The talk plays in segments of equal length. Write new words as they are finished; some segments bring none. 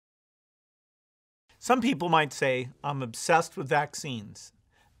Some people might say I'm obsessed with vaccines.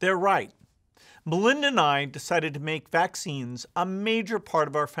 They're right. Melinda and I decided to make vaccines a major part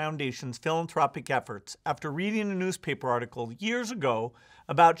of our foundation's philanthropic efforts after reading a newspaper article years ago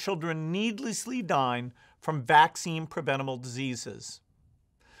about children needlessly dying from vaccine-preventable diseases.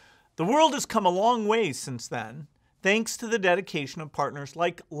 The world has come a long way since then, thanks to the dedication of partners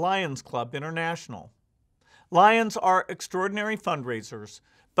like Lions Club International. Lions are extraordinary fundraisers,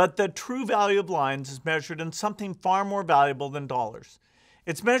 but the true value of Lions is measured in something far more valuable than dollars.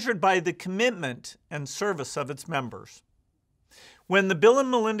 It's measured by the commitment and service of its members. When the Bill and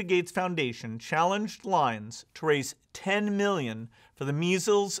Melinda Gates Foundation challenged Lions to raise $10 million for the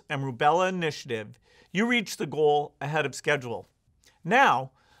Measles and Rubella Initiative, you reached the goal ahead of schedule.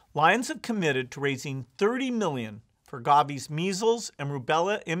 Now, Lions have committed to raising $30 million for Gavi's measles and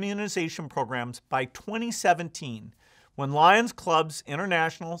rubella immunization programs by 2017, when Lions Clubs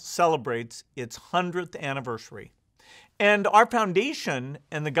International celebrates its 100th anniversary. And our foundation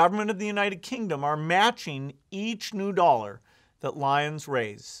and the government of the United Kingdom are matching each new dollar that Lions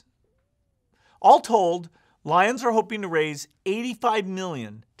raise. All told, Lions are hoping to raise $85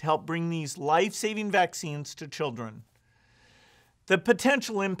 million to help bring these life-saving vaccines to children. The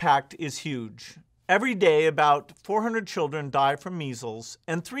potential impact is huge. Every day, about 400 children die from measles,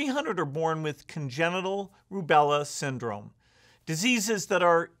 and 300 are born with congenital rubella syndrome, diseases that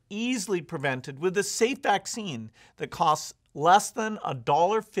are easily prevented with a safe vaccine that costs less than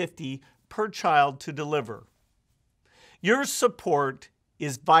 $1.50 per child to deliver. Your support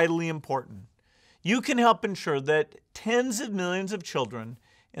is vitally important. You can help ensure that tens of millions of children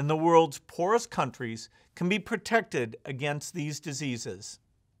in the world's poorest countries can be protected against these diseases.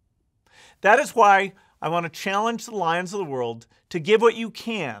 That is why I want to challenge the Lions of the world to give what you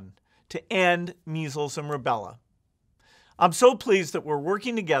can to end measles and rubella. I'm so pleased that we're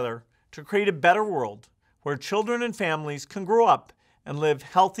working together to create a better world where children and families can grow up and live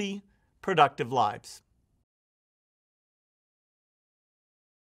healthy, productive lives.